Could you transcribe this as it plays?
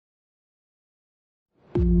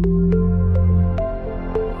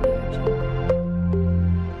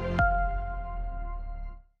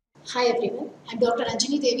Hi everyone, I'm Dr.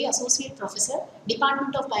 Anjali Devi, Associate Professor,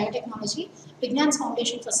 Department of Biotechnology, Vignan's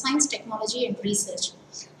Foundation for Science, Technology and Research.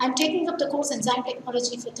 I'm taking up the course Enzyme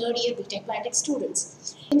Technology for third year BTech Biotech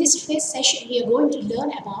students. In this today's session, we are going to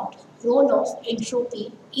learn about role of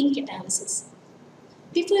entropy in catalysis.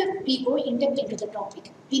 Before we go in depth into the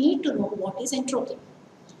topic, we need to know what is entropy.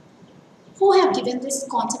 Who have given this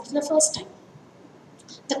concept for the first time?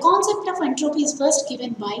 The concept of entropy is first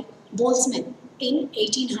given by Boltzmann in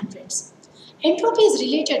 1800s. Entropy is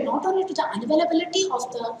related not only to the unavailability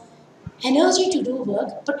of the energy to do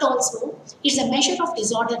work, but also it's a measure of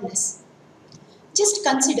disorderness. Just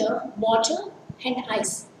consider water and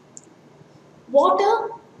ice.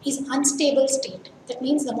 Water is unstable state. That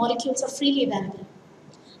means the molecules are freely available.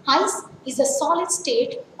 Ice is a solid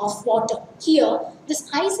state of water. Here, this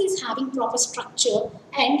ice is having proper structure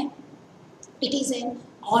and it is an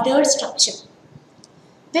ordered structure.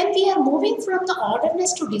 When we are moving from the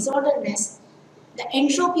orderedness to disorderness, the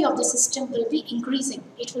entropy of the system will be increasing.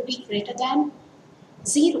 It will be greater than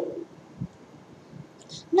 0.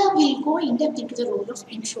 Now we'll go in depth into the role of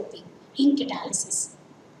entropy in catalysis.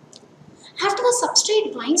 After the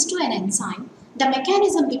substrate binds to an enzyme, the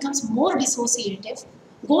mechanism becomes more dissociative,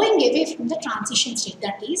 going away from the transition state.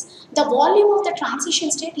 That is, the volume of the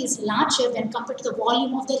transition state is larger when compared to the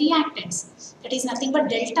volume of the reactants. That is nothing but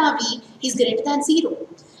delta V is greater than 0.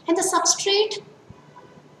 And the substrate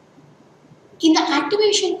in the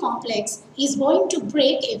activation complex is going to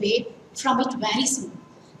break away from it very soon.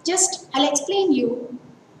 I'll explain you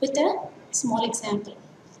with a small example.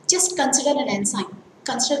 Just consider an enzyme.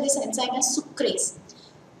 Consider this enzyme as sucrase.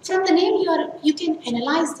 From the name you can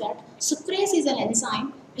analyze that sucrase is an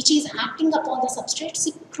enzyme which is acting upon the substrate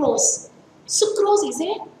sucrose. Sucrose is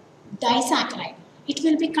a disaccharide. It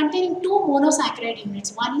will be containing 2 monosaccharide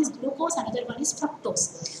units. One is glucose, another one is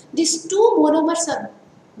fructose. These 2 monomers are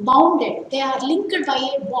bounded. They are linked by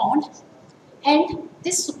a bond and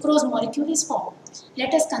this sucrose molecule is formed.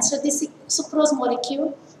 Let us consider this sucrose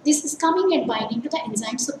molecule. This is coming and binding to the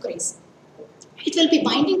enzyme sucrase. It will be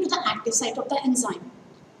binding to the active site of the enzyme.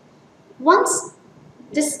 Once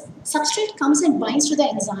this substrate comes and binds to the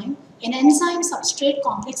enzyme, an enzyme substrate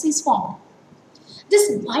complex is formed. This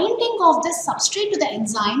binding of this substrate to the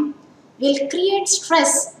enzyme will create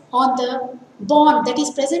stress on the bond that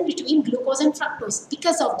is present between glucose and fructose.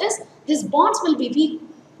 Because of this, these bonds will be weak,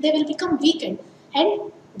 they will become weakened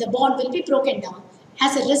and the bond will be broken down.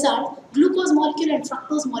 As a result, glucose molecule and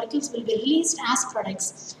fructose molecules will be released as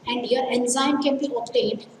products and your enzyme can be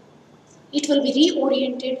obtained. It will be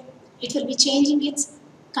reoriented, it will be changing its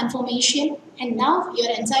conformation and now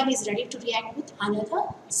your enzyme is ready to react with another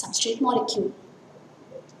substrate molecule.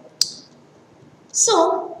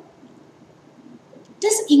 So,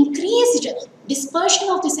 this increased dispersion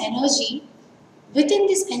of this energy within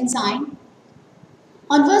this enzyme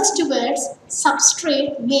onwards towards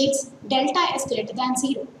substrate makes delta S greater than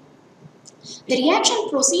 0. The reaction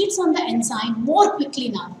proceeds on the enzyme more quickly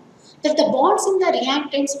now that the bonds in the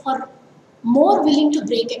reactants are more willing to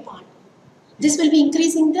break apart. This will be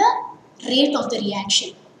increasing the rate of the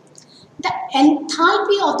reaction. The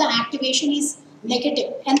enthalpy of the activation is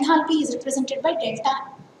negative. Enthalpy is represented by delta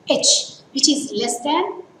H, which is less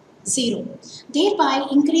than 0, thereby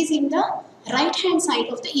increasing the right hand side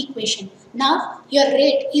of the equation. Now your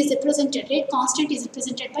rate constant is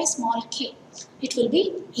represented by small k. It will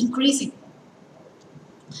be increasing.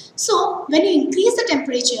 So when you increase the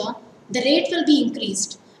temperature, the rate will be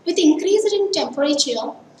increased. With increase in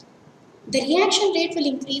temperature, the reaction rate will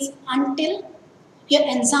increase until your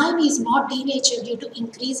enzyme is not denatured due to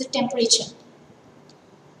increased temperature.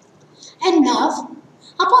 And now,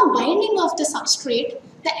 upon binding of the substrate,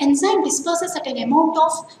 the enzyme disperses at an amount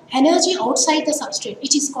of energy outside the substrate,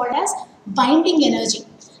 which is called as binding energy.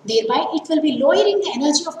 Thereby, it will be lowering the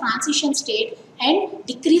energy of transition state and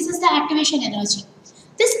decreases the activation energy.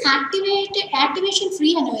 This activation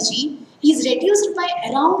free energy is reduced by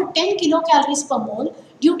around 10 kilocalories per mole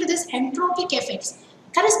due to this entropic effects.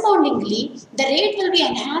 Correspondingly, the rate will be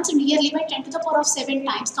enhanced nearly by 10 to the power of 7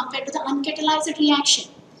 times compared to the uncatalyzed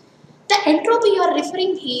reaction. The entropy you are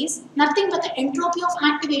referring is nothing but the entropy of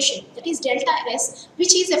activation, that is delta S,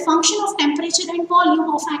 which is a function of temperature and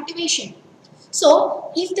volume of activation.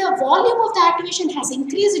 So, if the volume of the activation has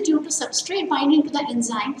increased due to substrate binding to the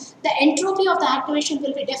enzyme, the entropy of the activation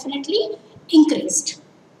will be definitely increased.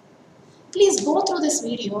 Please go through this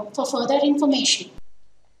video for further information.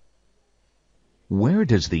 Where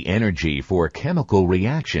does the energy for chemical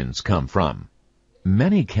reactions come from?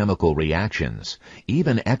 Many chemical reactions,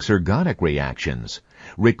 even exergonic reactions,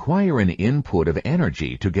 require an input of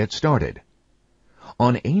energy to get started.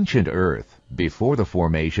 On ancient Earth, Before the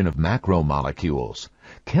formation of macromolecules,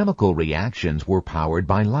 chemical reactions were powered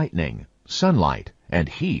by lightning, sunlight, and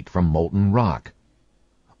heat from molten rock.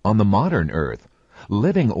 On the modern Earth,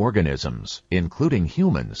 living organisms, including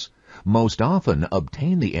humans, most often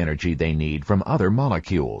obtain the energy they need from other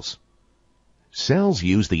molecules. Cells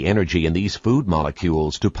use the energy in these food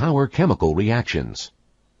molecules to power chemical reactions.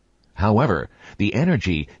 However, the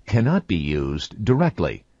energy cannot be used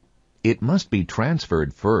directly. It must be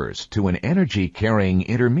transferred first to an energy-carrying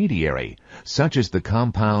intermediary, such as the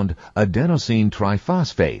compound adenosine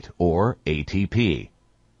triphosphate, or ATP.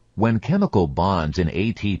 When chemical bonds in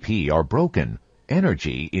ATP are broken,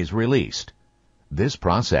 energy is released. This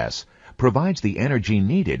process provides the energy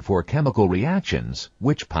needed for chemical reactions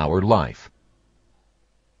which power life.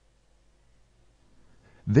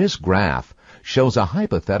 This graph shows a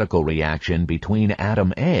hypothetical reaction between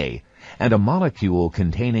atom A and a molecule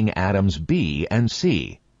containing atoms B and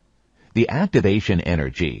C. The activation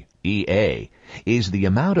energy, EA, is the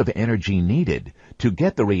amount of energy needed to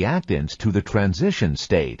get the reactants to the transition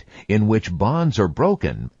state in which bonds are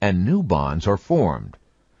broken and new bonds are formed.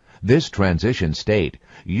 This transition state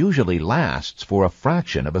usually lasts for a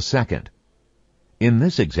fraction of a second. In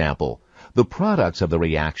this example, the products of the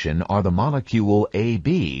reaction are the molecule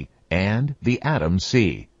AB and the atom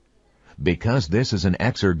C. Because this is an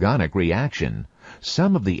exergonic reaction,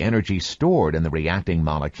 some of the energy stored in the reacting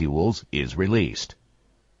molecules is released.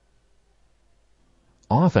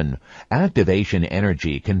 Often, activation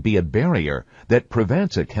energy can be a barrier that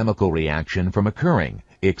prevents a chemical reaction from occurring,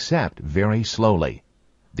 except very slowly.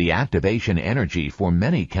 The activation energy for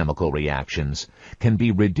many chemical reactions can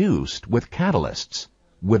be reduced with catalysts.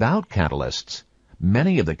 Without catalysts,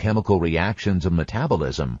 many of the chemical reactions of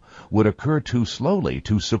metabolism would occur too slowly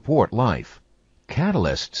to support life.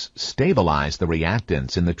 Catalysts stabilize the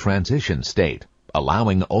reactants in the transition state,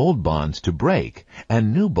 allowing old bonds to break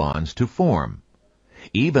and new bonds to form.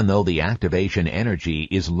 Even though the activation energy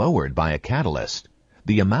is lowered by a catalyst,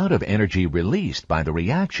 the amount of energy released by the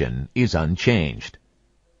reaction is unchanged.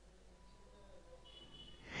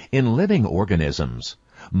 In living organisms,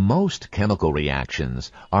 most chemical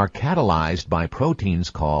reactions are catalyzed by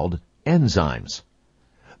proteins called enzymes.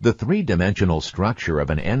 The three-dimensional structure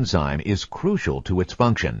of an enzyme is crucial to its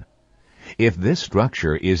function. If this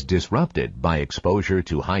structure is disrupted by exposure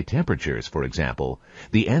to high temperatures, for example,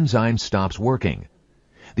 the enzyme stops working.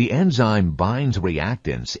 The enzyme binds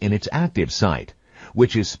reactants in its active site,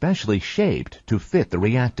 which is specially shaped to fit the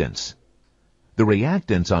reactants. The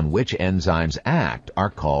reactants on which enzymes act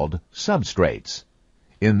are called substrates.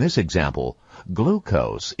 In this example,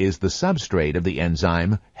 glucose is the substrate of the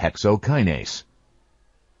enzyme hexokinase.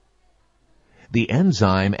 The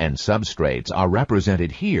enzyme and substrates are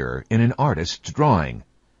represented here in an artist's drawing.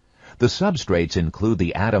 The substrates include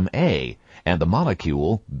the atom A and the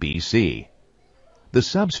molecule BC. The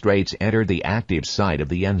substrates enter the active site of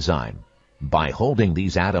the enzyme. By holding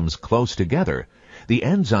these atoms close together, the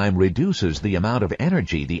enzyme reduces the amount of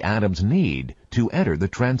energy the atoms need to enter the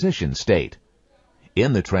transition state.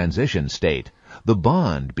 In the transition state, the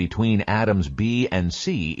bond between atoms B and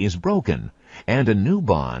C is broken, and a new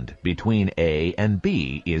bond between A and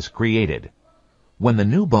B is created. When the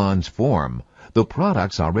new bonds form, the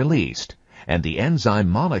products are released, and the enzyme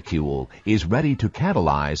molecule is ready to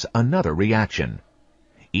catalyze another reaction.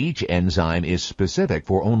 Each enzyme is specific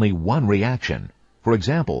for only one reaction. For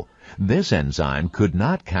example, this enzyme could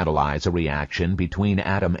not catalyze a reaction between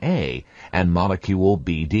atom A and molecule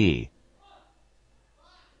BD.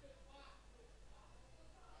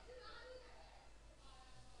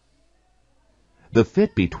 The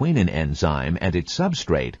fit between an enzyme and its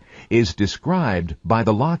substrate is described by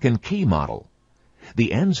the lock and key model.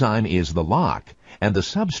 The enzyme is the lock, and the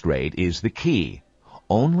substrate is the key.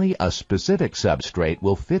 Only a specific substrate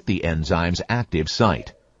will fit the enzyme's active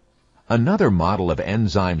site. Another model of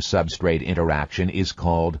enzyme-substrate interaction is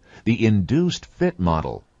called the induced fit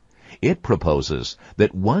model. It proposes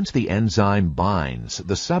that once the enzyme binds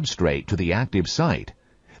the substrate to the active site,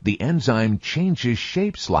 the enzyme changes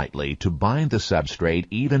shape slightly to bind the substrate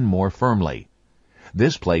even more firmly.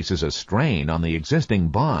 This places a strain on the existing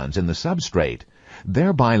bonds in the substrate,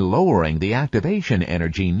 thereby lowering the activation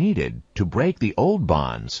energy needed to break the old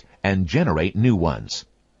bonds and generate new ones.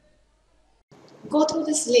 Go through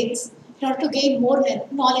these links in order to gain more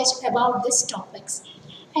knowledge about these topics.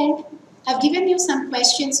 And I've given you some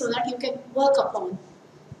questions so that you can work upon.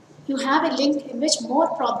 You have a link in which more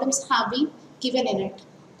problems have been given in it.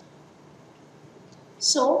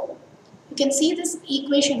 So you can see this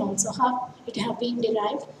equation also, how it have been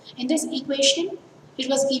derived. In this equation, it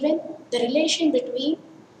was given the relation between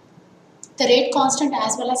the rate constant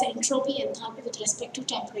as well as entropy, enthalpy with respect to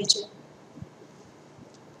temperature.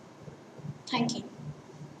 Thank you.